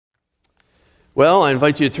Well, I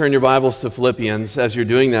invite you to turn your Bibles to Philippians. As you're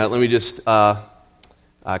doing that, let me just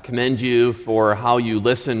commend you for how you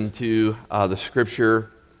listen to the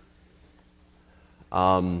Scripture.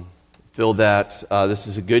 Feel that this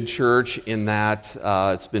is a good church in that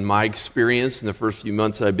it's been my experience in the first few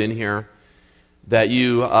months that I've been here that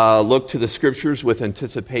you look to the Scriptures with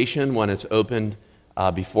anticipation when it's opened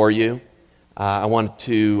before you. I want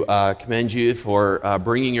to commend you for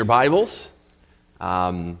bringing your Bibles.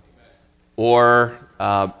 Or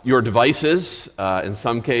your devices, in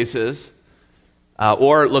some cases,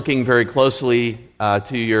 or looking very closely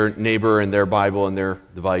to your neighbor and their Bible and their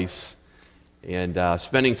device, and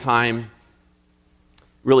spending time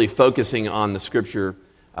really focusing on the Scripture.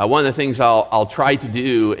 One of the things I'll try to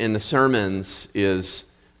do in the sermons is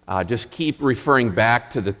just keep referring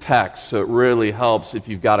back to the text, so it really helps if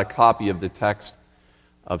you've got a copy of the text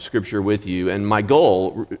of Scripture with you. And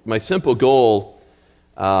my simple goal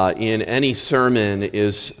in any sermon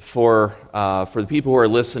is for the people who are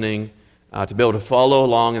listening to be able to follow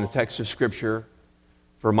along in the text of Scripture,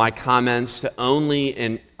 for my comments to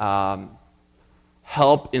only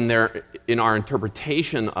help in our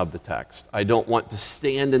interpretation of the text. I don't want to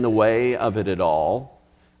stand in the way of it at all.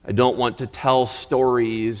 I don't want to tell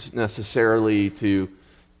stories necessarily to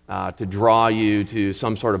draw you to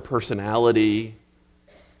some sort of personality.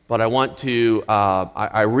 But I want to,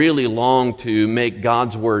 I really long to make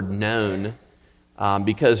God's Word known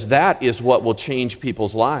because that is what will change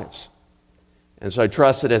people's lives. And so I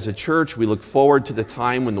trust that as a church, we look forward to the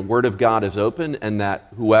time when the Word of God is open and that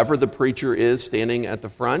whoever the preacher is standing at the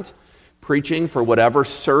front, preaching for whatever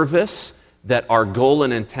service, that our goal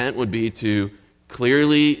and intent would be to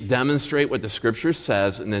clearly demonstrate what the Scripture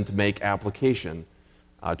says and then to make application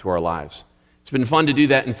to our lives. It's been fun to do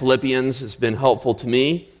that in Philippians. It's been helpful to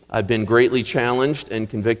me. I've been greatly challenged and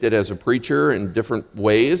convicted as a preacher in different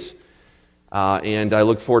ways, and I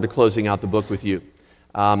look forward to closing out the book with you.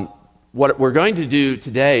 What we're going to do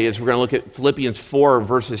today is we're going to look at Philippians 4,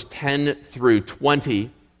 verses 10 through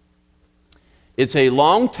 20. It's a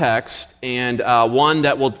long text and one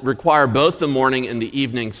that will require both the morning and the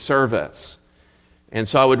evening service. And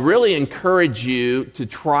so I would really encourage you to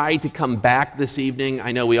try to come back this evening.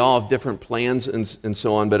 I know we all have different plans and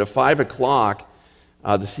so on, but at 5 o'clock,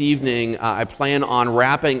 this evening, I plan on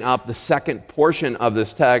wrapping up the second portion of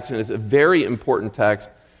this text, and it's a very important text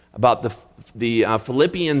about the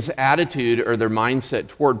Philippians' attitude or their mindset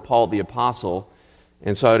toward Paul the Apostle.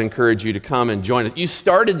 And so I'd encourage you to come and join us. You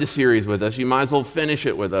started the series with us. You might as well finish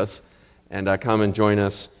it with us and come and join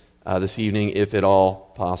us this evening if at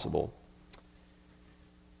all possible.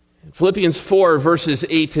 Philippians 4, verses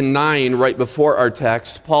 8 to 9, right before our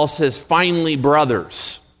text, Paul says, "Finally,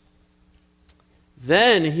 brothers."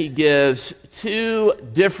 Then he gives two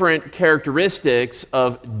different characteristics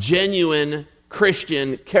of genuine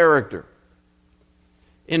Christian character.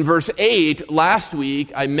 In verse 8, last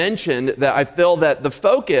week, I mentioned that I feel that the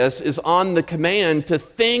focus is on the command to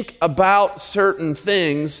think about certain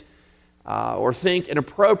things or think in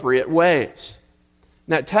appropriate ways.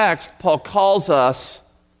 In that text, Paul calls us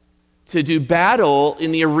to do battle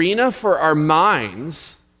in the arena for our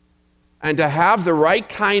minds and to have the right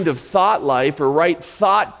kind of thought life or right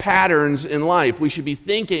thought patterns in life. We should be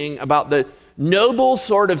thinking about the noble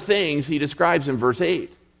sort of things he describes in verse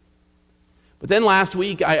 8. But then last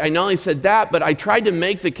week, I not only said that, but I tried to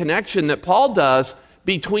make the connection that Paul does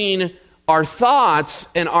between our thoughts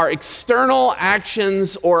and our external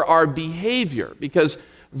actions or our behavior. Because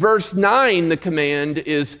verse 9, the command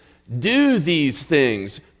is, do these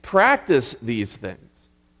things, practice these things.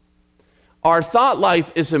 Our thought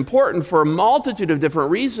life is important for a multitude of different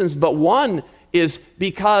reasons, but one is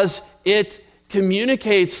because it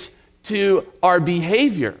communicates to our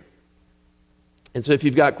behavior. And so if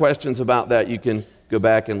you've got questions about that, you can go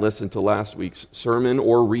back and listen to last week's sermon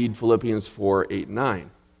or read Philippians 4, 8, 9.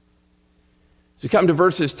 So you come to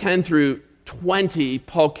verses 10 through 20,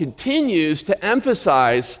 Paul continues to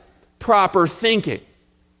emphasize proper thinking.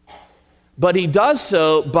 But he does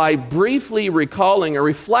so by briefly recalling or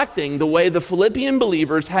reflecting the way the Philippian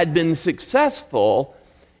believers had been successful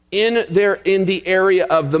in the area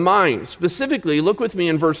of the mind. Specifically, look with me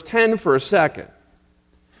in verse 10 for a second.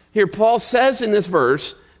 Here, Paul says in this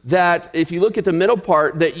verse that, if you look at the middle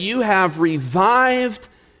part, that you have revived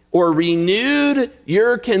or renewed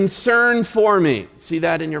your concern for me. See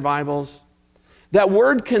that in your Bibles? That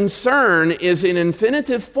word concern is in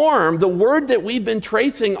infinitive form, the word that we've been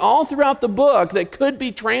tracing all throughout the book that could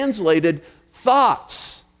be translated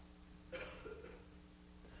thoughts.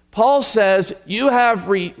 Paul says, you have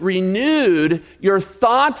renewed your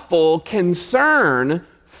thoughtful concern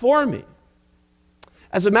for me.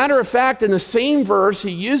 As a matter of fact, in the same verse,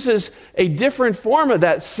 he uses a different form of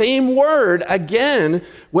that same word again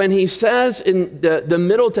when he says in the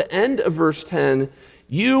middle to end of verse 10,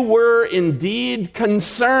 you were indeed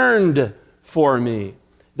concerned for me.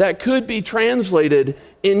 That could be translated,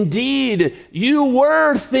 indeed, you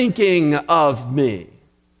were thinking of me.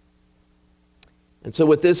 And so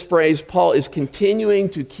with this phrase, Paul is continuing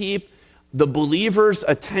to keep the believer's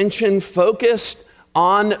attention focused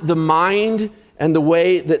on the mind and the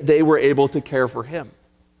way that they were able to care for him.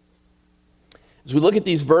 As we look at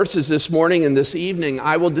these verses this morning and this evening,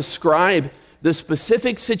 I will describe the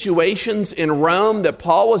specific situations in Rome that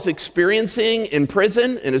Paul was experiencing in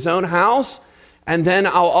prison, in his own house, and then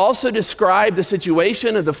I'll also describe the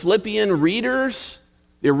situation of the Philippian readers,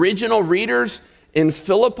 the original readers in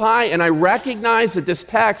Philippi, and I recognize that this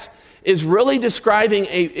text is really describing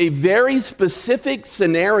a very specific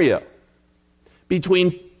scenario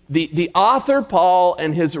between the author, Paul,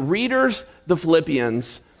 and his readers, the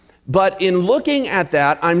Philippians. But in looking at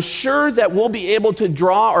that, I'm sure that we'll be able to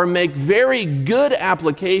draw or make very good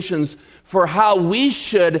applications for how we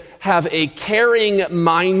should have a caring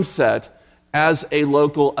mindset as a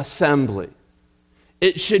local assembly.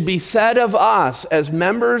 It should be said of us as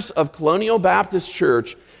members of Colonial Baptist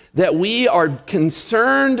Church that we are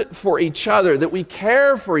concerned for each other, that we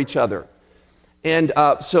care for each other. And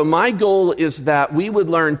so my goal is that we would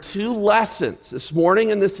learn 2 lessons this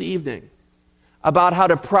morning and this evening about how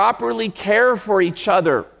to properly care for each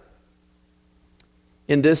other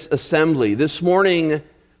in this assembly. This morning,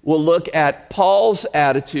 we'll look at Paul's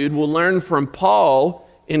attitude. We'll learn from Paul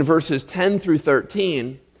in verses 10 through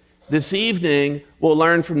 13. This evening, we'll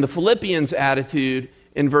learn from the Philippians' attitude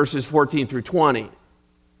in verses 14 through 20.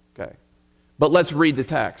 Okay. But let's read the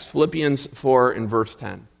text. Philippians 4 and verse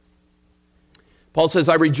 10. Paul says,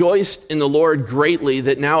 I rejoiced in the Lord greatly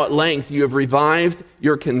that now at length you have revived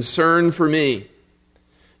your concern for me.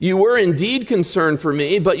 You were indeed concerned for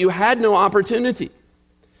me, but you had no opportunity.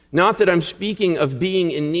 Not that I'm speaking of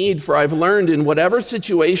being in need, for I've learned in whatever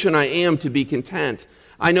situation I am to be content.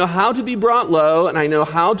 I know how to be brought low, and I know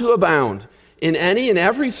how to abound. In any and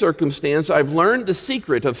every circumstance, I've learned the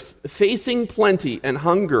secret of facing plenty and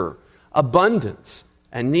hunger, abundance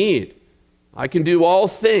and need. I can do all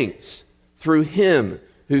things through him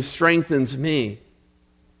who strengthens me.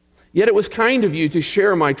 Yet it was kind of you to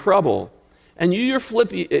share my trouble. And you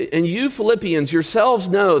Philippians yourselves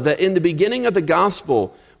know that in the beginning of the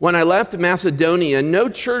gospel, when I left Macedonia, no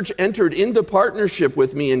church entered into partnership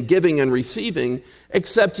with me in giving and receiving,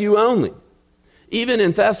 except you only. Even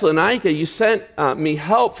in Thessalonica, you sent me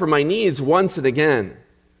help for my needs once and again.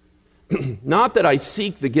 Not that I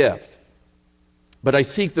seek the gift, but I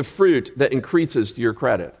seek the fruit that increases to your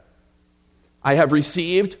credit. I have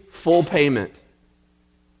received full payment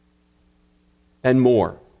and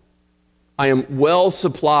more. I am well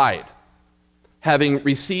supplied, having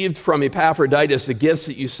received from Epaphroditus the gifts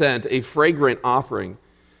that you sent, a fragrant offering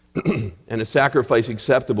and a sacrifice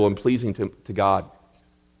acceptable and pleasing to God.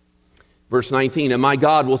 Verse 19, and my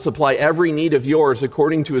God will supply every need of yours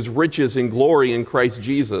according to his riches in glory in Christ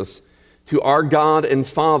Jesus. To our God and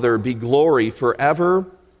Father be glory forever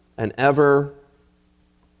and ever.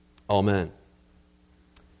 Amen.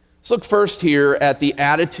 Let's look first here at the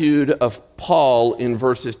attitude of Paul in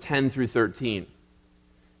verses 10 through 13.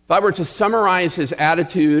 If I were to summarize his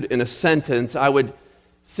attitude in a sentence, I would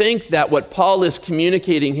think that what Paul is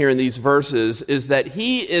communicating here in these verses is that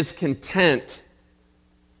he is content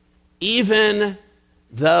even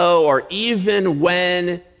though or even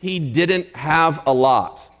when he didn't have a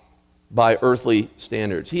lot by earthly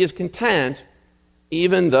standards. He is content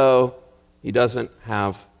even though he doesn't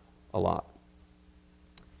have a lot.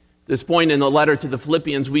 At this point in the letter to the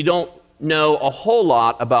Philippians, we don't know a whole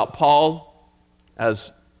lot about Paul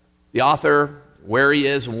as the author, where he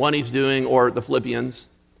is and what he's doing, or the Philippians.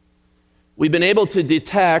 We've been able to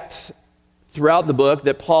detect throughout the book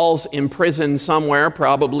that Paul's imprisoned somewhere,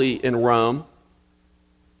 probably in Rome,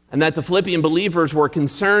 and that the Philippian believers were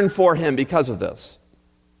concerned for him because of this.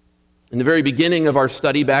 In the very beginning of our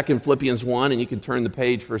study back in Philippians 1, and you can turn the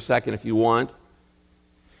page for a second if you want,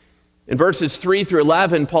 in verses 3 through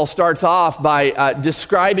 11, Paul starts off by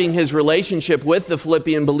describing his relationship with the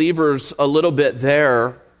Philippian believers a little bit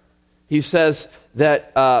there. He says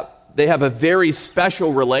that they have a very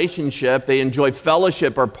special relationship. They enjoy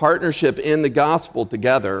fellowship or partnership in the gospel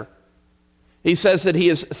together. He says that he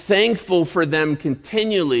is thankful for them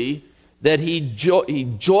continually, that he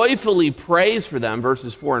joyfully prays for them,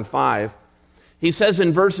 verses 4 and 5. He says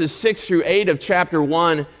in verses 6 through 8 of chapter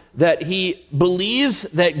 1 that he believes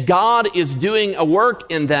that God is doing a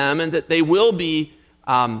work in them and that they will be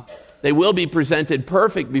they will be presented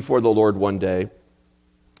perfect before the Lord one day.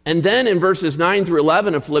 And then in verses 9 through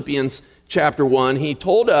 11 of Philippians chapter 1, he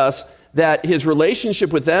told us that his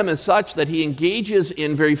relationship with them is such that he engages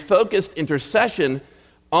in very focused intercession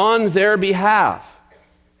on their behalf.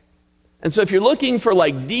 And so if you're looking for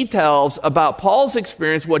details about Paul's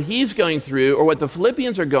experience, what he's going through, or what the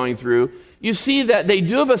Philippians are going through, you see that they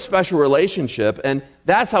do have a special relationship, and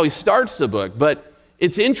that's how he starts the book. But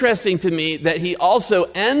it's interesting to me that he also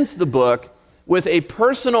ends the book with a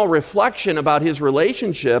personal reflection about his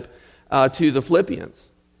relationship to the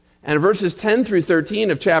Philippians. And in verses 10 through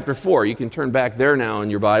 13 of chapter 4, you can turn back there now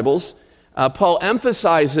in your Bibles, Paul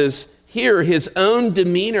emphasizes here his own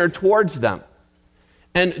demeanor towards them.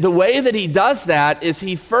 And the way that he does that is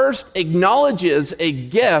he first acknowledges a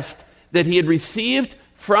gift that he had received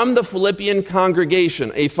from the Philippian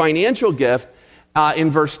congregation, a financial gift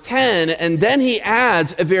in verse 10, and then he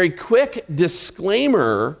adds a very quick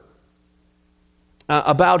disclaimer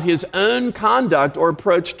about his own conduct or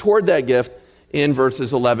approach toward that gift in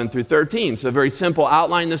verses 11 through 13. So a very simple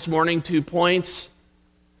outline this morning, 2 points.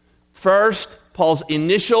 First, Paul's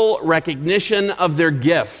initial recognition of their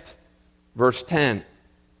gift. Verse 10.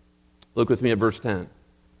 Look with me at verse 10. It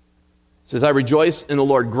says, I rejoice in the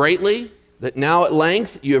Lord greatly that now at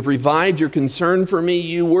length you have revived your concern for me.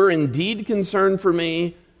 You were indeed concerned for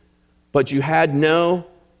me, but you had no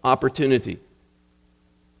opportunity.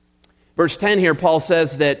 Verse 10 here, Paul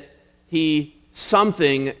says that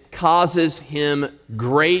something causes him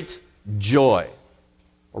great joy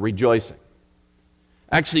or rejoicing.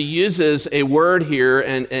 Actually uses a word here,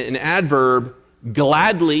 an adverb,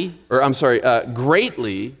 greatly,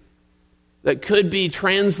 that could be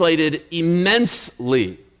translated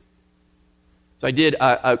immensely. So I did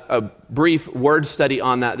a brief word study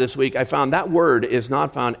on that this week. I found that word is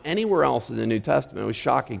not found anywhere else in the New Testament. It was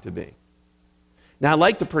shocking to me. Now, I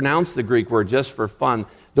like to pronounce the Greek word just for fun.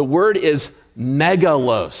 The word is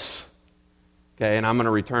megalos. Okay, and I'm going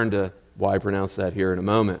to return to why I pronounce that here in a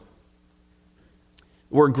moment.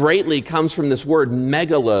 The word greatly comes from this word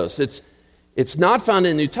megalos. It's not found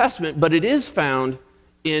in the New Testament, but it is found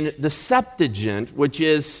in the Septuagint, which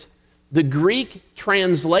is the Greek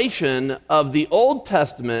translation of the Old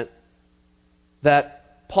Testament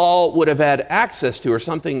that Paul would have had access to, or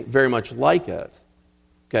something very much like it.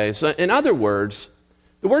 Okay, so in other words,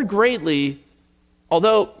 the word greatly,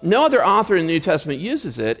 although no other author in the New Testament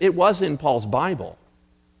uses it, it was in Paul's Bible.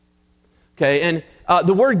 Okay, and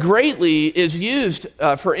the word greatly is used,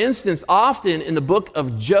 for instance, often in the book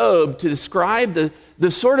of Job to describe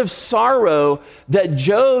the sort of sorrow that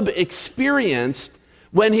Job experienced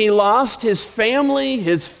when he lost his family,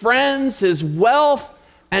 his friends, his wealth,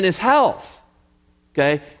 and his health.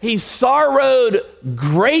 Okay? He sorrowed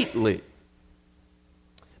greatly.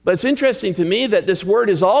 But it's interesting to me that this word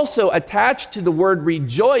is also attached to the word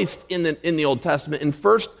rejoiced in the Old Testament in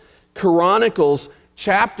 1 Chronicles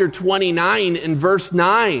chapter 29 and verse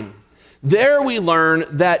 9. There we learn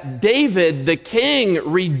that David, the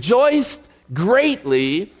king, rejoiced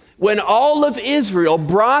greatly when all of Israel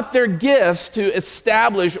brought their gifts to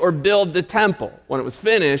establish or build the temple. When it was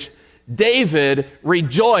finished, David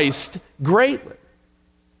rejoiced greatly.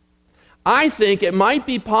 I think it might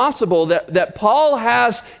be possible that Paul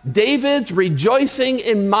has David's rejoicing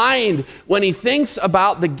in mind when he thinks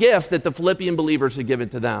about the gift that the Philippian believers had given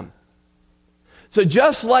to them. So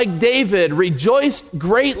just like David rejoiced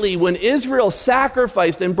greatly when Israel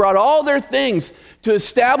sacrificed and brought all their things to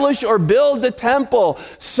establish or build the temple,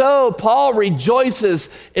 so Paul rejoices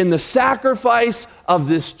in the sacrifice of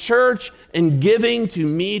this church and giving to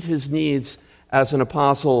meet his needs as an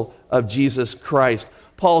apostle of Jesus Christ.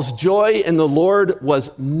 Paul's joy in the Lord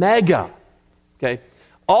was mega. Okay?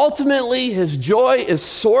 Ultimately, his joy is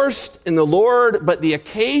sourced in the Lord, but the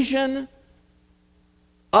occasion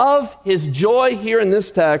of his joy here in this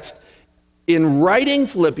text in writing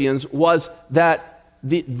Philippians was that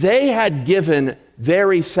they had given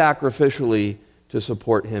very sacrificially to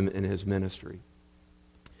support him in his ministry.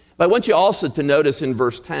 But I want you also to notice in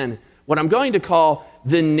verse 10 what I'm going to call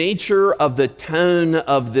the nature of the tone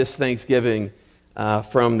of this thanksgiving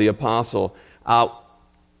from the apostle.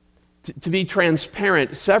 To be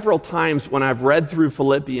transparent, several times when I've read through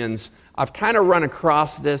Philippians, I've kind of run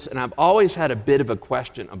across this, and I've always had a bit of a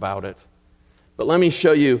question about it. But let me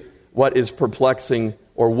show you what is perplexing,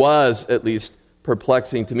 or was at least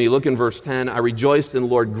perplexing to me. Look in verse 10. I rejoiced in the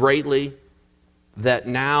Lord greatly that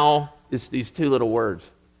now, it's these two little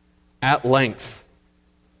words, at length,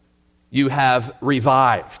 you have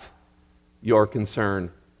revived your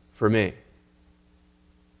concern for me.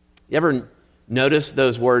 You ever notice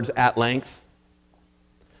those words, at length?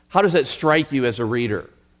 How does that strike you as a reader?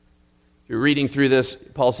 You're reading through this,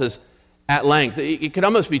 Paul says, at length. It could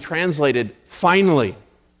almost be translated, finally.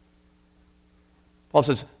 Paul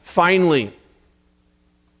says, finally,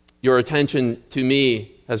 your attention to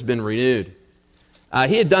me has been renewed.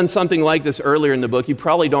 He had done something like this earlier in the book. You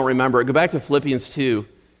probably don't remember it. Go back to Philippians 2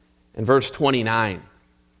 and verse 29.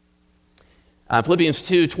 Philippians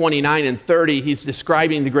 2, 29 and 30, he's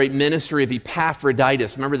describing the great ministry of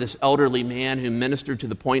Epaphroditus. Remember this elderly man who ministered to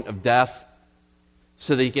the point of death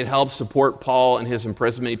so that he could help support Paul in his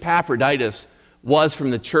imprisonment. Epaphroditus was from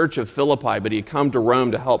the church of Philippi, but he had come to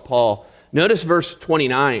Rome to help Paul. Notice verse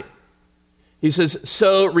 29. He says,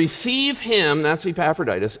 so receive him, that's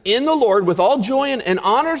Epaphroditus, in the Lord with all joy and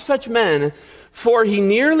honor such men, for he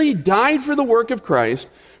nearly died for the work of Christ,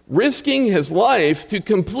 risking his life to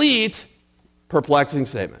complete, perplexing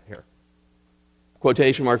statement here,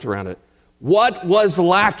 quotation marks around it, what was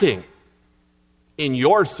lacking in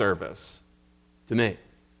your service to me?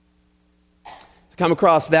 To come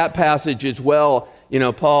across that passage as well,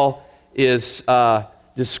 Paul is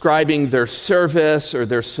describing their service or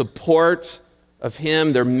their support of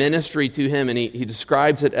him, their ministry to him, and he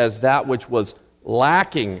describes it as that which was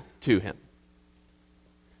lacking to him.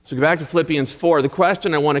 So go back to Philippians 4. The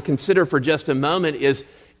question I want to consider for just a moment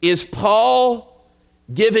is Paul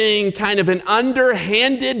giving kind of an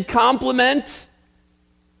underhanded compliment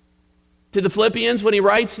to the Philippians when he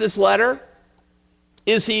writes this letter?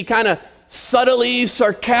 Is he kind of subtly,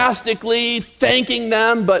 sarcastically thanking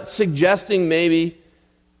them, but suggesting maybe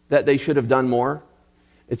that they should have done more?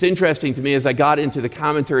 It's interesting to me, as I got into the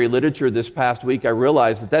commentary literature this past week, I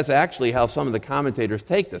realized that that's actually how some of the commentators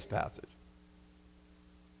take this passage.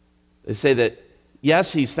 They say that,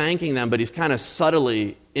 yes, he's thanking them, but he's kind of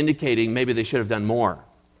subtly indicating maybe they should have done more.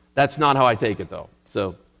 That's not how I take it, though.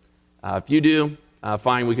 So if you do,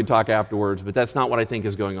 fine, we can talk afterwards, but that's not what I think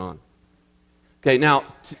is going on. Okay, now,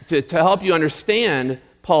 to help you understand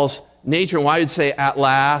Paul's nature, and why I'd say at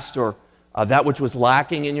last, or that which was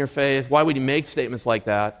lacking in your faith, why would he make statements like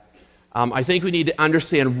that? I think we need to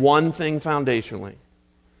understand one thing foundationally,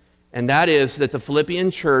 and that is that the Philippian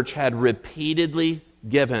church had repeatedly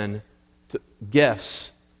given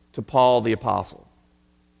gifts to Paul the apostle.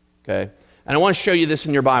 Okay? And I want to show you this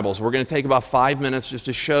in your Bibles. We're going to take about 5 minutes just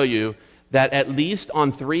to show you that at least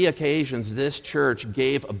on 3 occasions this church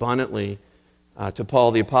gave abundantly to Paul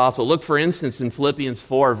the apostle. Look, for instance, in Philippians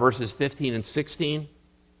 4, verses 15 and 16.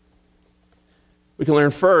 We can learn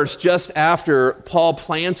first, just after Paul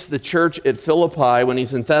plants the church at Philippi when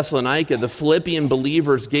he's in Thessalonica, the Philippian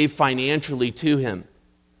believers gave financially to him.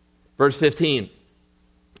 Verse 15.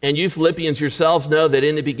 And you Philippians yourselves know that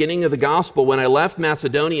in the beginning of the gospel, when I left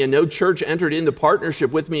Macedonia, no church entered into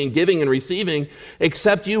partnership with me in giving and receiving,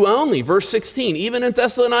 except you only. Verse 16, even in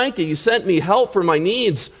Thessalonica, you sent me help for my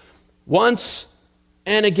needs once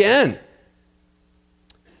and again.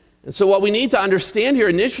 And so what we need to understand here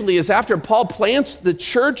initially is after Paul plants the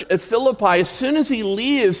church at Philippi, as soon as he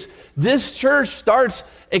leaves, this church starts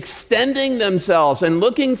extending themselves and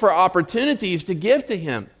looking for opportunities to give to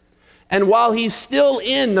him. And while he's still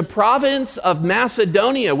in the province of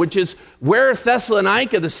Macedonia, which is where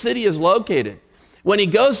Thessalonica, the city, is located, when he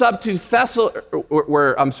goes up to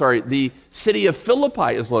the city of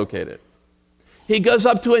Philippi is located, he goes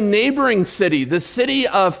up to a neighboring city, the city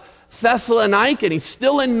of Thessalonica, and he's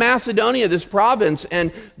still in Macedonia, this province,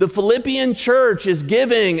 and the Philippian church is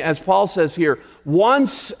giving, as Paul says here,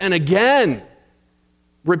 once and again,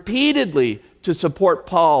 repeatedly, to support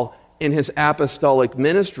Paul in his apostolic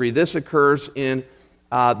ministry. This occurs in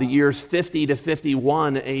the years 50 to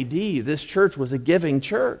 51 AD. This church was a giving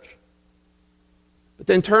church. But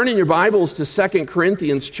then turn in your Bibles to 2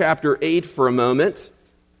 Corinthians chapter 8 for a moment.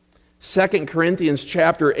 2 Corinthians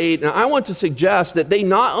chapter 8. Now, I want to suggest that they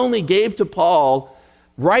not only gave to Paul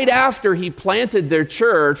right after he planted their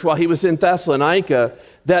church while he was in Thessalonica,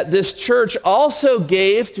 that this church also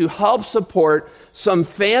gave to help support some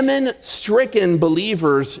famine-stricken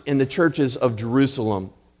believers in the churches of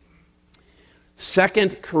Jerusalem. 2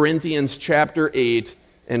 Corinthians chapter 8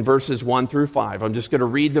 and verses 1 through 5. I'm just going to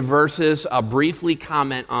read the verses. I'll briefly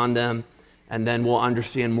comment on them, and then we'll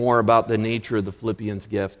understand more about the nature of the Philippians'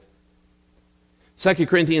 gift. 2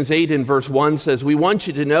 Corinthians 8 in verse 1 says, we want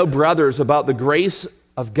you to know, brothers, about the grace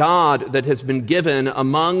of God that has been given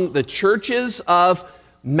among the churches of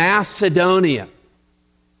Macedonia.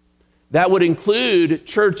 That would include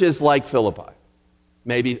churches like Philippi,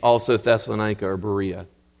 maybe also Thessalonica or Berea.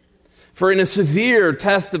 For in a severe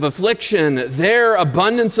test of affliction, their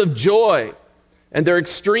abundance of joy and their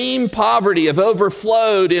extreme poverty have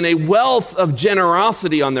overflowed in a wealth of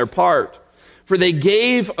generosity on their part. For they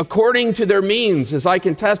gave according to their means, as I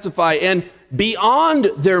can testify, and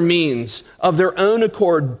beyond their means of their own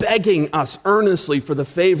accord, begging us earnestly for the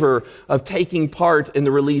favor of taking part in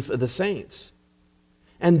the relief of the saints.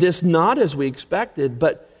 And this not as we expected,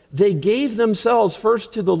 but they gave themselves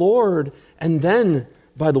first to the Lord and then,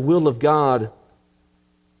 by the will of God,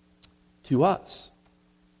 to us.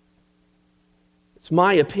 It's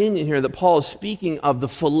my opinion here that Paul is speaking of the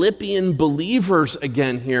Philippian believers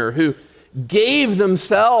again here, who gave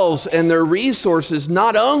themselves and their resources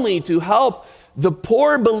not only to help the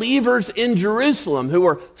poor believers in Jerusalem who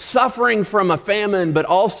were suffering from a famine, but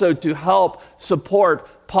also to help support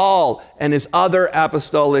Paul and his other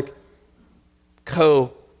apostolic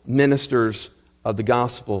co-ministers of the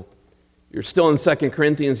gospel. You're still in 2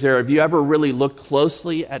 Corinthians there. Have you ever really looked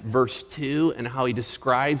closely at verse 2 and how he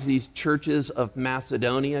describes these churches of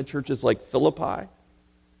Macedonia, churches like Philippi?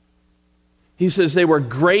 He says they were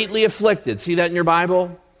greatly afflicted. See that in your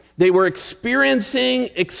Bible? They were experiencing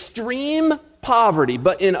extreme poverty,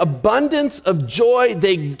 but in abundance of joy,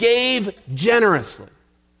 they gave generously.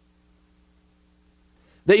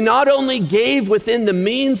 They not only gave within the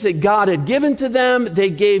means that God had given to them,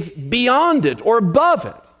 they gave beyond it or above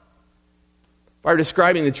it. If I were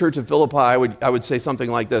describing the church of Philippi, I would say something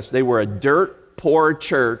like this. They were a dirt poor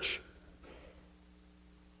church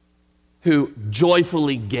who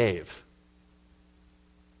joyfully gave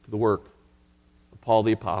to the work of Paul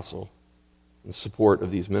the Apostle in support of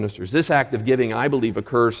these ministers. This act of giving, I believe,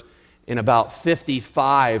 occurs in about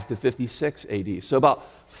 55 to 56 AD. So about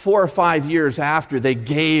 4 or 5 years after they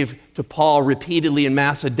gave to Paul repeatedly in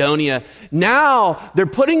Macedonia, now they're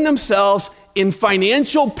putting themselves in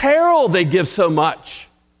financial peril. They give so much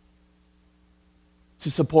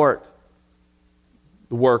to support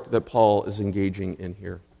the work that Paul is engaging in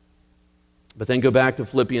here. But then go back to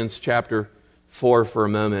Philippians chapter 4 for a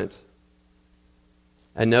moment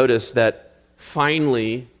and notice that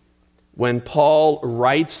finally, when Paul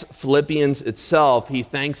writes Philippians itself, he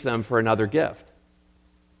thanks them for another gift.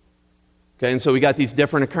 Okay, and so we got these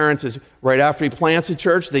different occurrences. Right after he plants a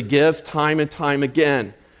church, they give time and time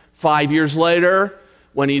again. 5 years later,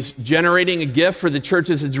 when he's generating a gift for the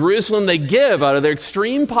churches of Jerusalem, they give out of their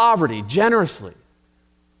extreme poverty generously.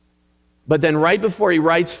 But then right before he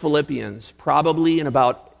writes Philippians, probably in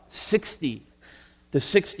about 60 to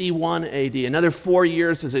 61 AD, another 4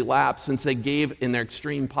 years has elapsed since they gave in their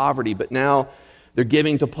extreme poverty, but now they're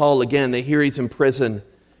giving to Paul again. They hear he's in prison,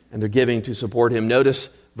 and they're giving to support him. Notice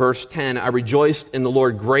verse 10, I rejoiced in the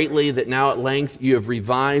Lord greatly that now at length you have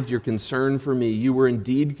revived your concern for me. You were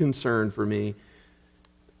indeed concerned for me,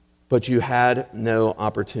 but you had no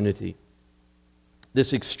opportunity.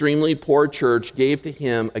 This extremely poor church gave to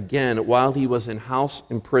him again while he was in house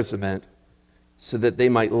imprisonment so that they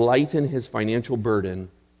might lighten his financial burden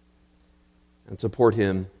and support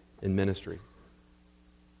him in ministry.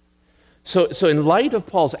 So in light of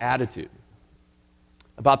Paul's attitude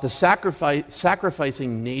about the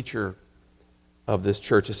sacrificing nature of this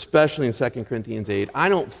church, especially in 2 Corinthians 8, I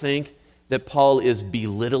don't think that Paul is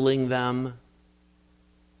belittling them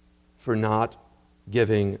for not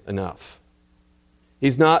giving enough.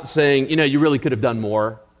 He's not saying, you really could have done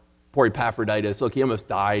more. Poor Epaphroditus, look, he almost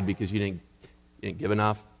died because you didn't give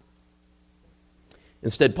enough.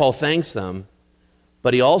 Instead, Paul thanks them,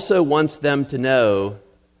 but he also wants them to know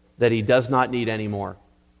that he does not need any more.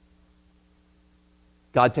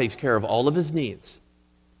 God takes care of all of his needs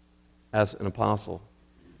as an apostle.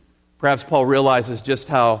 Perhaps Paul realizes just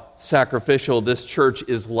how sacrificial this church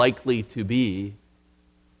is likely to be.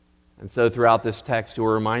 And so throughout this text, he will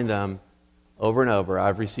remind them over and over,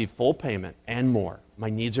 I've received full payment and more. My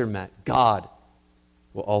needs are met. God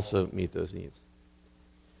will also meet those needs.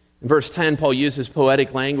 In verse 10, Paul uses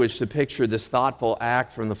poetic language to picture this thoughtful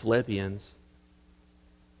act from the Philippians.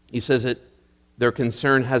 He says that their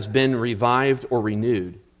concern has been revived or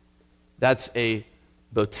renewed. That's a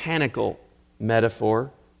botanical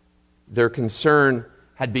metaphor. Their concern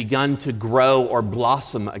had begun to grow or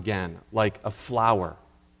blossom again, like a flower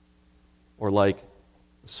or like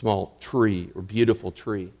a small tree or beautiful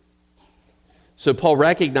tree. So Paul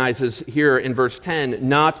recognizes here in verse 10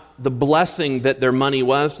 not the blessing that their money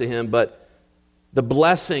was to him, but the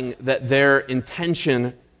blessing that their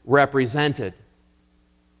intention represented.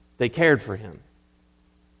 They cared for him.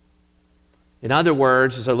 In other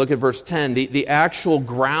words, as I look at verse 10, the actual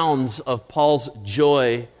grounds of Paul's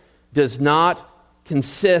joy does not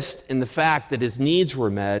consist in the fact that his needs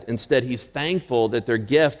were met. Instead, he's thankful that their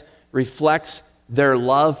gift reflects their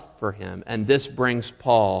love for him. And this brings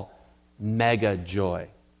Paul mega joy.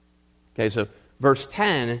 Okay, so verse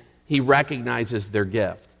 10, he recognizes their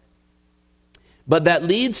gift. But that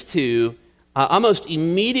leads to, almost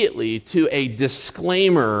immediately, to a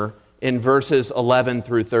disclaimer in verses 11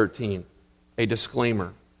 through 13, a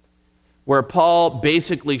disclaimer, where Paul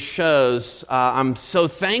basically shows, I'm so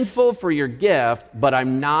thankful for your gift, but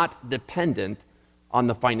I'm not dependent on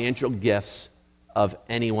the financial gifts of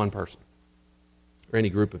any one person or any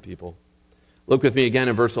group of people. Look with me again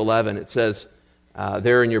in verse 11. It says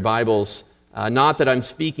there in your Bibles, not that I'm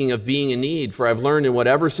speaking of being in need, for I've learned in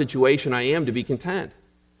whatever situation I am to be content.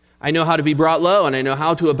 I know how to be brought low, and I know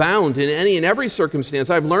how to abound in any and every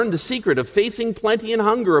circumstance. I've learned the secret of facing plenty and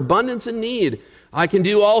hunger, abundance and need. I can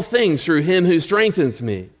do all things through him who strengthens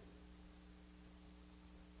me.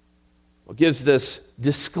 Well, gives this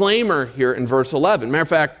disclaimer here in verse 11. Matter of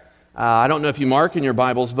fact, I don't know if you mark in your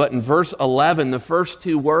Bibles, but in verse 11, the first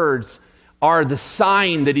two words are the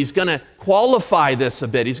sign that he's going to qualify this a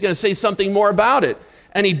bit. He's going to say something more about it.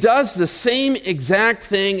 And he does the same exact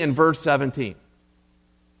thing in verse 17.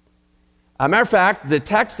 Matter of fact, the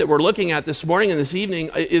text that we're looking at this morning and this evening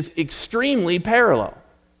is extremely parallel.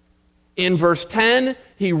 In verse 10,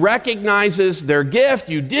 he recognizes their gift.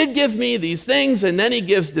 You did give me these things, and then he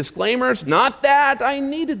gives disclaimers. Not that I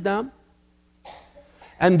needed them.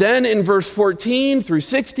 And then in verse 14 through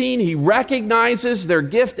 16, he recognizes their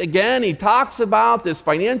gift again. He talks about this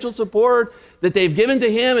financial support that they've given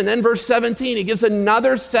to him. And then verse 17, he gives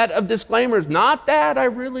another set of disclaimers. Not that I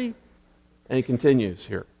really... And he continues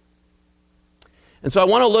here. And so I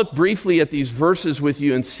want to look briefly at these verses with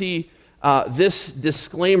you and see this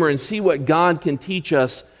disclaimer and see what God can teach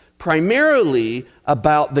us primarily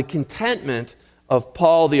about the contentment of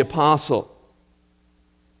Paul the Apostle.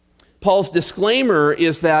 Paul's disclaimer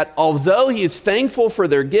is that although he is thankful for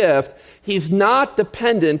their gift, he's not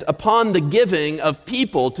dependent upon the giving of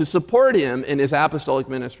people to support him in his apostolic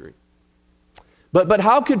ministry. But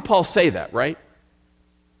how could Paul say that, right?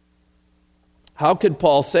 How could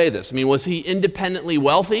Paul say this? I mean, was he independently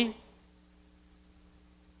wealthy?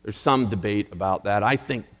 There's some debate about that. I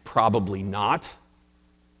think probably not.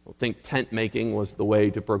 I think tent making was the way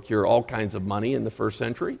to procure all kinds of money in the first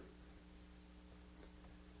century.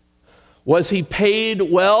 Was he paid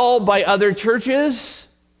well by other churches?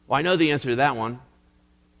 Well, I know the answer to that one.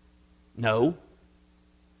 No.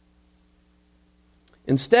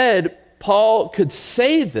 Instead, Paul could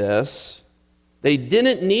say this. They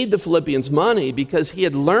didn't need the Philippians' money because he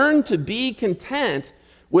had learned to be content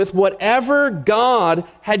with whatever God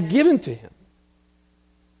had given to him.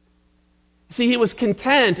 See, he was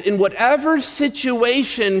content in whatever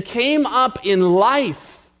situation came up in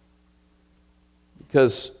life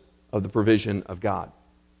because of the provision of God.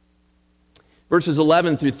 Verses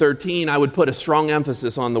 11 through 13, I would put a strong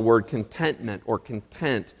emphasis on the word contentment or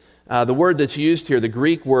content. The word that's used here, the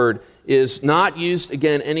Greek word, is not used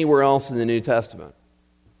again anywhere else in the New Testament.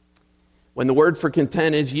 When the word for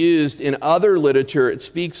content is used in other literature, it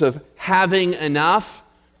speaks of having enough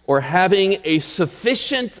or having a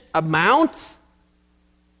sufficient amount.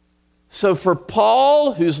 So for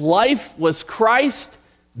Paul, whose life was Christ,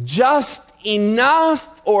 just enough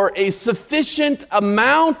or a sufficient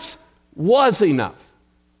amount was enough.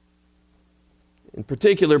 In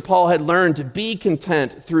particular, Paul had learned to be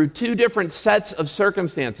content through two different sets of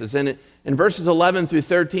circumstances. And in verses 11 through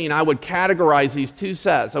 13, I would categorize these two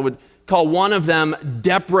sets. I would call one of them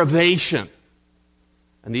deprivation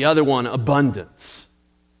and the other one abundance.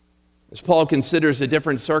 As Paul considers the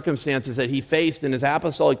different circumstances that he faced in his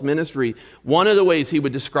apostolic ministry, one of the ways he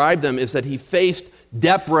would describe them is that he faced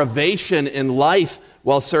deprivation in life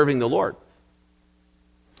while serving the Lord.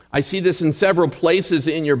 I see this in several places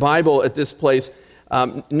in your Bible at this place.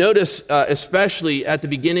 Notice especially at the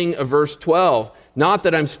beginning of verse 12, not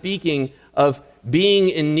that I'm speaking of being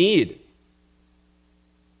in need.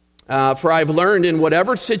 For I've learned in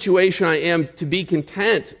whatever situation I am to be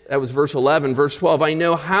content. That was verse 11. Verse 12, I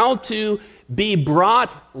know how to be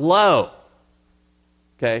brought low.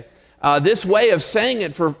 Okay? This way of saying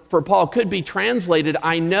it for Paul could be translated,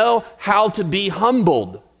 I know how to be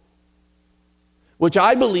humbled, which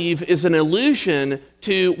I believe is an allusion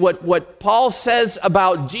to what Paul says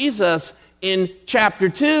about Jesus in chapter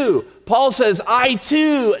 2. Paul says, I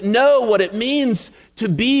too know what it means to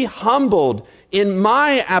be humbled in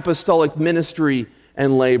my apostolic ministry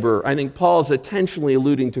and labor. I think Paul is intentionally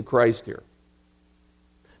alluding to Christ here.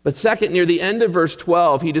 But second, near the end of verse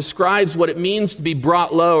 12, he describes what it means to be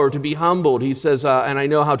brought low or to be humbled. He says, and I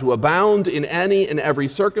know how to abound in any and every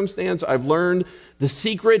circumstance. I've learned the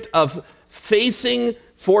secret of facing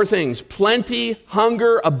four things: plenty,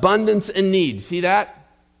 hunger, abundance, and need. See that?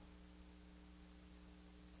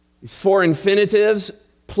 These four infinitives: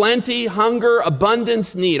 plenty, hunger,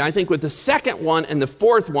 abundance, need. I think with the second one and the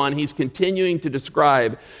fourth one, he's continuing to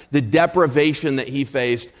describe the deprivation that he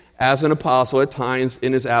faced as an apostle at times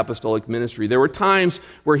in his apostolic ministry. There were times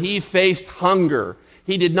where he faced hunger.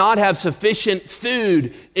 He did not have sufficient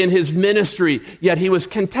food in his ministry, yet he was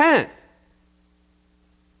content.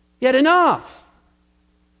 He had enough.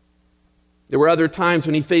 There were other times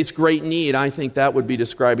when he faced great need. I think that would be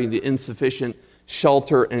describing the insufficient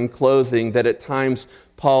shelter and clothing that at times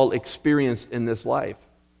Paul experienced in this life.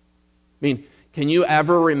 I mean, can you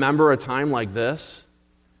ever remember a time like this?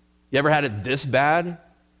 You ever had it this bad?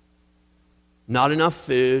 Not enough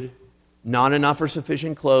food, not enough or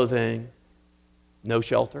sufficient clothing, no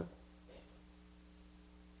shelter?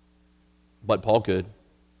 But Paul could.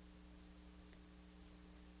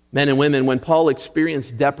 Men and women, when Paul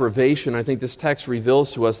experienced deprivation, I think this text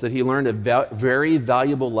reveals to us that he learned a very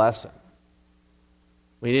valuable lesson.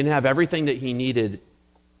 When he didn't have everything that he needed, in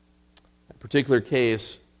a particular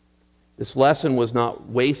case, this lesson was not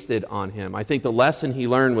wasted on him. I think the lesson he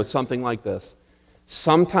learned was something like this.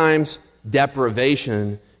 Sometimes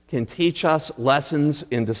deprivation can teach us lessons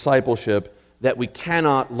in discipleship that we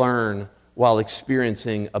cannot learn while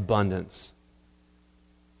experiencing abundance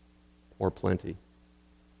or plenty.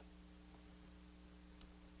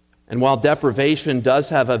 And while deprivation does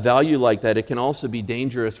have a value like that, it can also be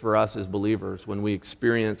dangerous for us as believers when we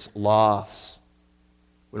experience loss.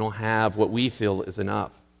 We don't have what we feel is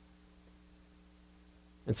enough.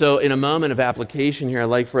 And so in a moment of application here, I'd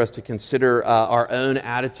like for us to consider our own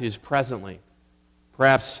attitudes presently.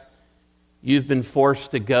 Perhaps you've been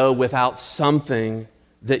forced to go without something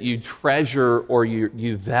that you treasure or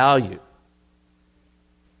you value.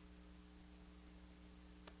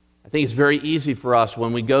 I think it's very easy for us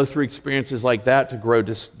when we go through experiences like that to grow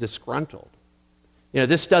disgruntled. You know,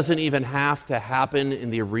 this doesn't even have to happen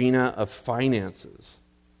in the arena of finances.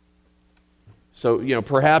 So,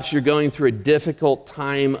 perhaps you're going through a difficult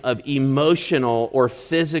time of emotional or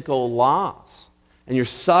physical loss, and you're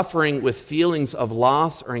suffering with feelings of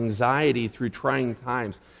loss or anxiety through trying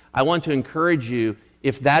times. I want to encourage you,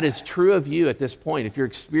 if that is true of you at this point, if you're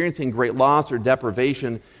experiencing great loss or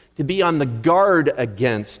deprivation, to be on the guard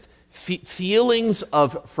against feelings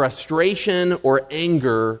of frustration or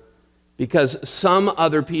anger because some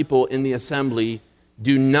other people in the assembly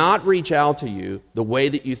do not reach out to you the way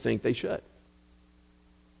that you think they should.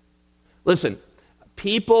 Listen,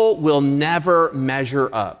 people will never measure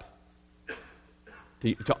up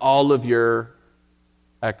to all of your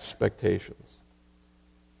expectations.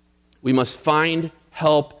 We must find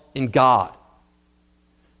help in God.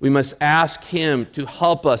 We must ask Him to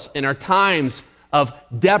help us in our times of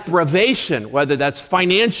deprivation, whether that's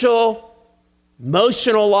financial,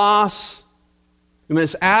 emotional loss. We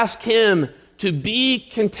must ask Him to be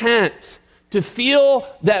content, to feel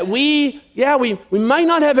that we might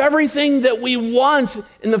not have everything that we want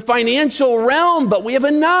in the financial realm, but we have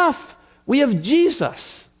enough. We have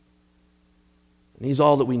Jesus. And He's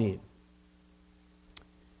all that we need.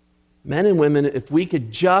 Men and women, if we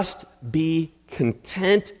could just be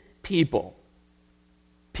content people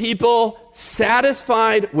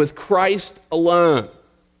satisfied with Christ alone,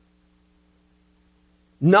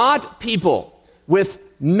 not people with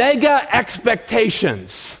mega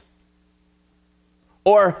expectations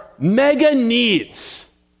or mega needs,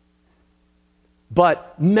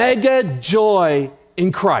 but mega joy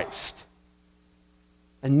in Christ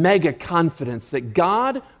and mega confidence that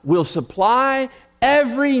God will supply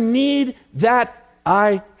every need that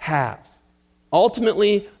I have.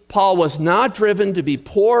 Ultimately, Paul was not driven to be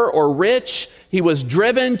poor or rich. He was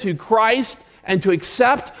driven to Christ and to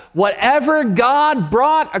accept whatever God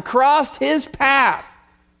brought across his path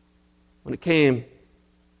when it came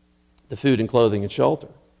to food and clothing and shelter.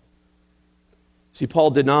 See,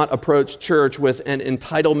 Paul did not approach church with an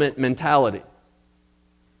entitlement mentality.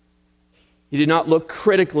 He did not look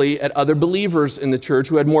critically at other believers in the church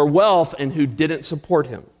who had more wealth and who didn't support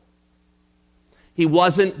him. He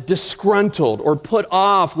wasn't disgruntled or put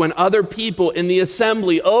off when other people in the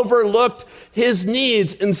assembly overlooked his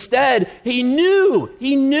needs. Instead, he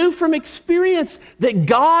knew from experience that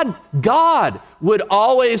God would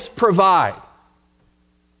always provide.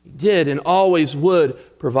 He did and always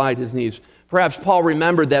would provide his needs. Perhaps Paul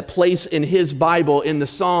remembered that place in his Bible in the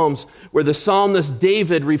Psalms where the psalmist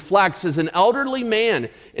David reflects as an elderly man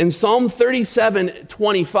in Psalm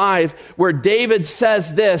 37:25, where David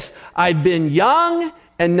says this, "I've been young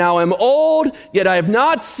and now am old, yet I have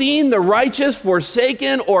not seen the righteous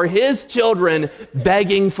forsaken or his children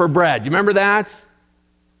begging for bread." Do you remember that?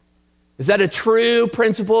 Is that a true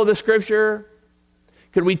principle of the Scripture?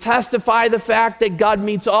 Could we testify the fact that God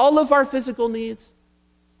meets all of our physical needs?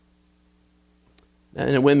 Men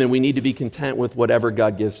and women, we need to be content with whatever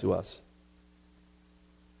God gives to us.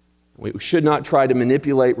 We should not try to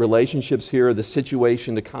manipulate relationships here or the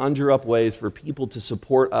situation to conjure up ways for people to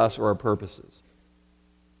support us or our purposes.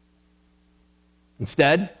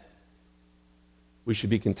 Instead, we should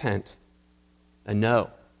be content and know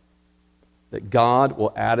that God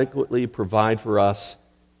will adequately provide for us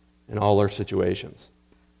in all our situations.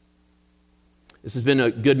 This has been a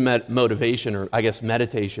good motivation, or I guess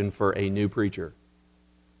meditation, for a new preacher.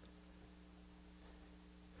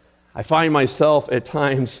 I find myself at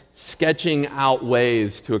times sketching out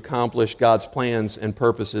ways to accomplish God's plans and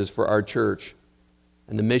purposes for our church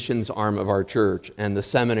and the missions arm of our church and the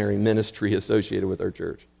seminary ministry associated with our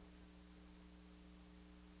church.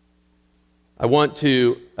 I want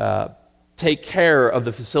to take care of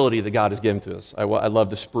the facility that God has given to us. I love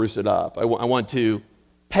to spruce it up. I want to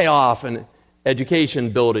pay off an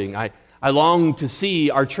education building. I long to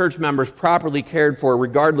see our church members properly cared for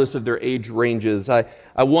regardless of their age ranges. I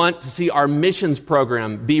want to see our missions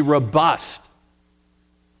program be robust,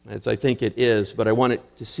 as I think it is, but I want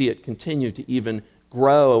to see it continue to even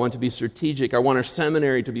grow. I want it to be strategic. I want our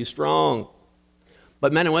seminary to be strong.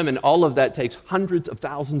 But men and women, all of that takes hundreds of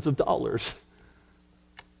thousands of dollars.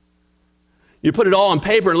 You put it all on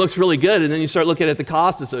paper and it looks really good, and then you start looking at the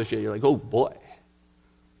cost associated. You're like, oh boy.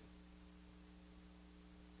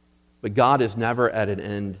 But God is never at an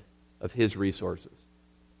end of His resources.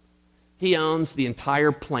 He owns the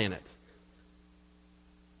entire planet.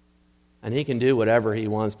 And He can do whatever He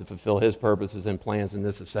wants to fulfill His purposes and plans in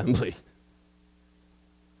this assembly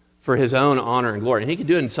for His own honor and glory. And He can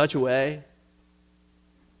do it in such a way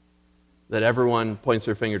that everyone points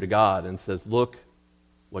their finger to God and says, look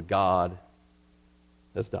what God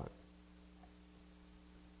has done.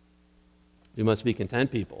 We must be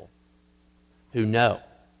content people who know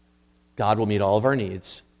God will meet all of our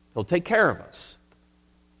needs. He'll take care of us.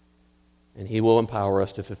 And He will empower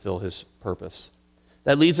us to fulfill His purpose.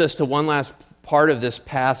 That leads us to one last part of this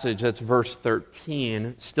passage. That's verse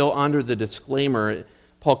 13. Still under the disclaimer,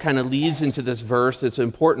 Paul kind of leads into this verse. It's an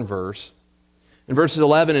important verse. In verses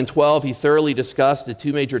 11 and 12, he thoroughly discussed the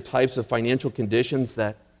two major types of financial conditions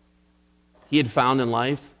that he had found in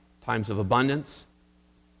life, times of abundance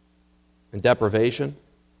and deprivation.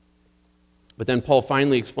 But then Paul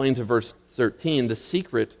finally explains in verse 13 the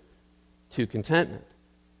secret to contentment.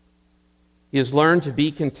 He has learned to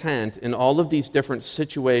be content in all of these different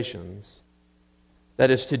situations.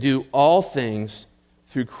 That is to do all things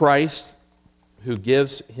through Christ who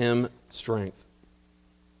gives him strength.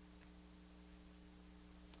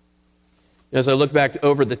 As I look back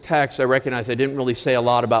over the text, I recognize I didn't really say a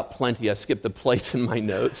lot about plenty. I skipped a place in my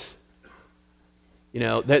notes.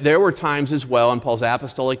 There were times as well in Paul's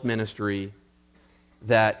apostolic ministry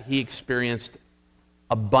that he experienced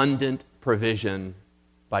abundant provision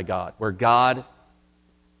by God, where God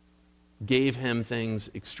gave him things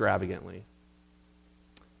extravagantly.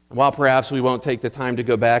 And while perhaps we won't take the time to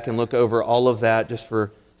go back and look over all of that just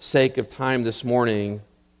for sake of time this morning,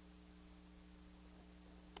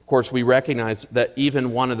 of course, we recognize that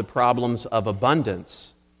even one of the problems of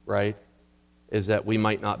abundance, right, is that we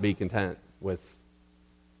might not be content with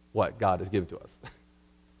what God has given to us.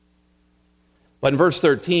 But in verse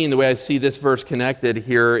 13, the way I see this verse connected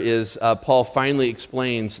here is Paul finally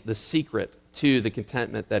explains the secret to the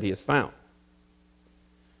contentment that he has found.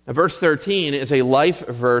 Now, verse 13 is a life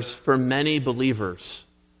verse for many believers,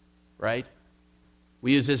 right?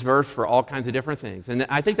 We use this verse for all kinds of different things. And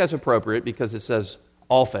I think that's appropriate because it says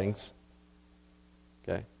all things.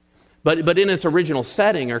 Okay? But in its original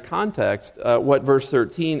setting or context, what verse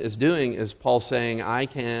 13 is doing is Paul saying, I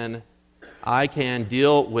can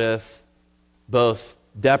deal with both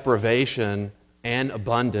deprivation and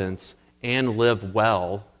abundance and live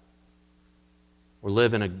well, or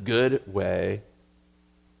live in a good way,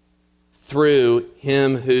 through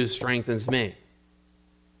him who strengthens me.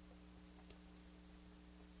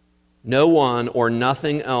 No one or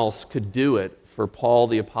nothing else could do it for Paul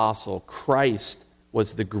the Apostle. Christ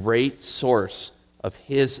was the great source of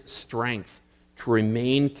his strength to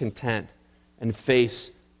remain content and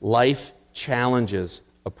face life challenges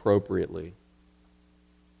appropriately.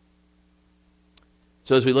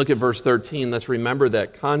 So as we look at verse 13, let's remember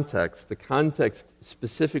that context. The context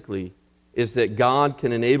specifically is that God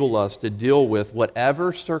can enable us to deal with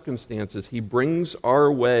whatever circumstances he brings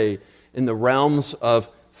our way in the realms of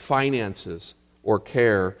finances or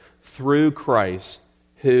care through Christ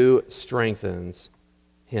who strengthens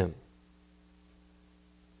him.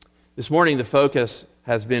 This morning, the focus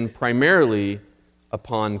has been primarily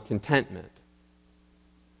upon contentment.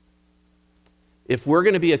 If we're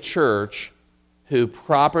going to be a church who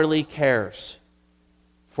properly cares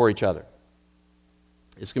for each other,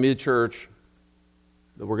 it's going to be the church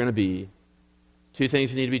that we're going to be, two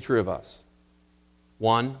things need to be true of us.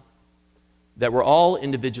 One, that we're all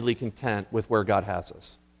individually content with where God has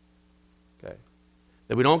us. Okay?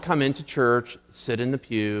 That we don't come into church, sit in the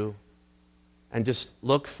pew, and just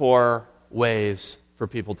look for ways for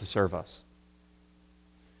people to serve us.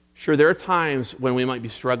 Sure, there are times when we might be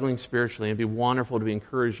struggling spiritually and it'd be wonderful to be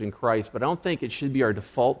encouraged in Christ, but I don't think it should be our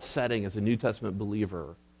default setting as a New Testament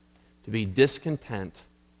believer to be discontent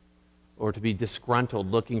or to be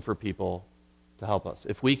disgruntled looking for people to help us.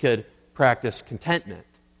 If we could practice contentment,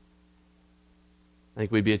 I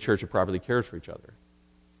think we'd be a church that properly cares for each other.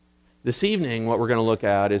 This evening, what we're going to look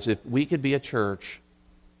at is if we could be a church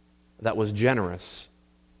that was generous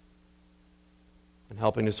in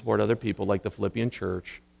helping to support other people like the Philippian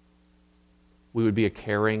church, we would be a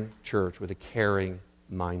caring church with a caring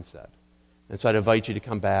mindset. And so I'd invite you to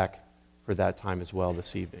come back for that time as well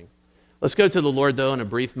this evening. Let's go to the Lord, though, in a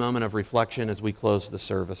brief moment of reflection as we close the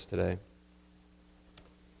service today.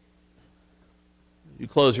 You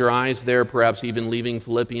close your eyes there, perhaps even leaving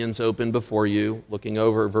Philippians open before you, looking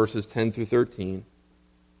over verses 10 through 13.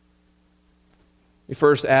 We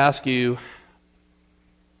first ask you,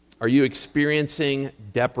 are you experiencing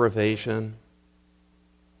deprivation?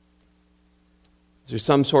 Is there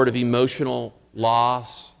some sort of emotional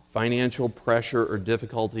loss, financial pressure, or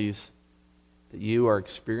difficulties that you are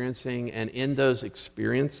experiencing? And in those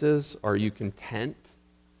experiences, are you content?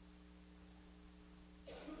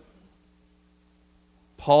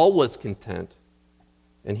 Paul was content,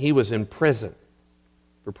 and he was in prison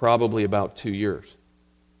for probably about 2 years.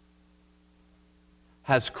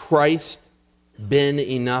 Has Christ been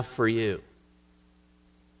enough for you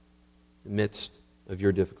in the midst of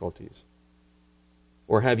your difficulties?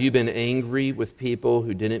 Or have you been angry with people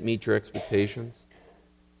who didn't meet your expectations?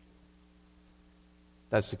 If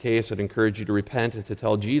that's the case, I'd encourage you to repent and to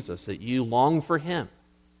tell Jesus that you long for Him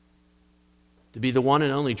to be the one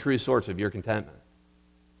and only true source of your contentment.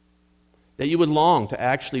 That you would long to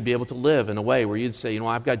actually be able to live in a way where you'd say,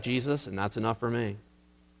 I've got Jesus and that's enough for me.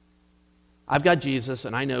 I've got Jesus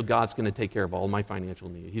and I know God's going to take care of all my financial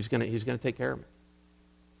needs. He's going to take care of me.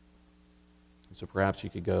 And so perhaps you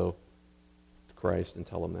could go to Christ and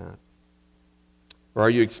tell Him that. Or are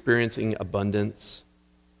you experiencing abundance?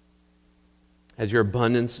 Has your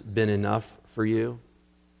abundance been enough for you?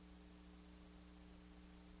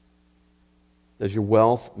 Does your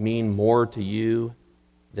wealth mean more to you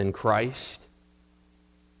than Christ?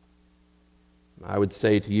 I would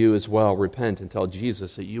say to you as well, repent and tell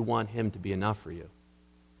Jesus that you want Him to be enough for you.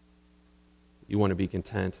 You want to be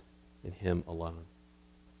content in Him alone.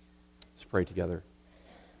 Let's pray together.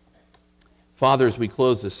 Father, as we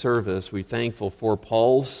close this service, we're thankful for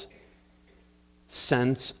Paul's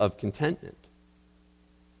sense of contentment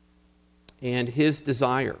and his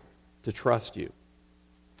desire to trust you.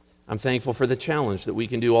 I'm thankful for the challenge that we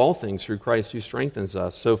can do all things through Christ who strengthens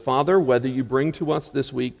us. So, Father, whether you bring to us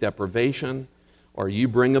this week deprivation or you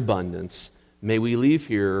bring abundance, may we leave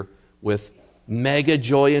here with mega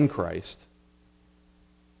joy in Christ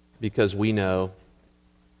because we know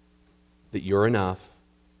that you're enough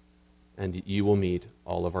and you will meet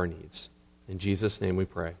all of our needs. In Jesus' name we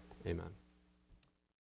pray. Amen.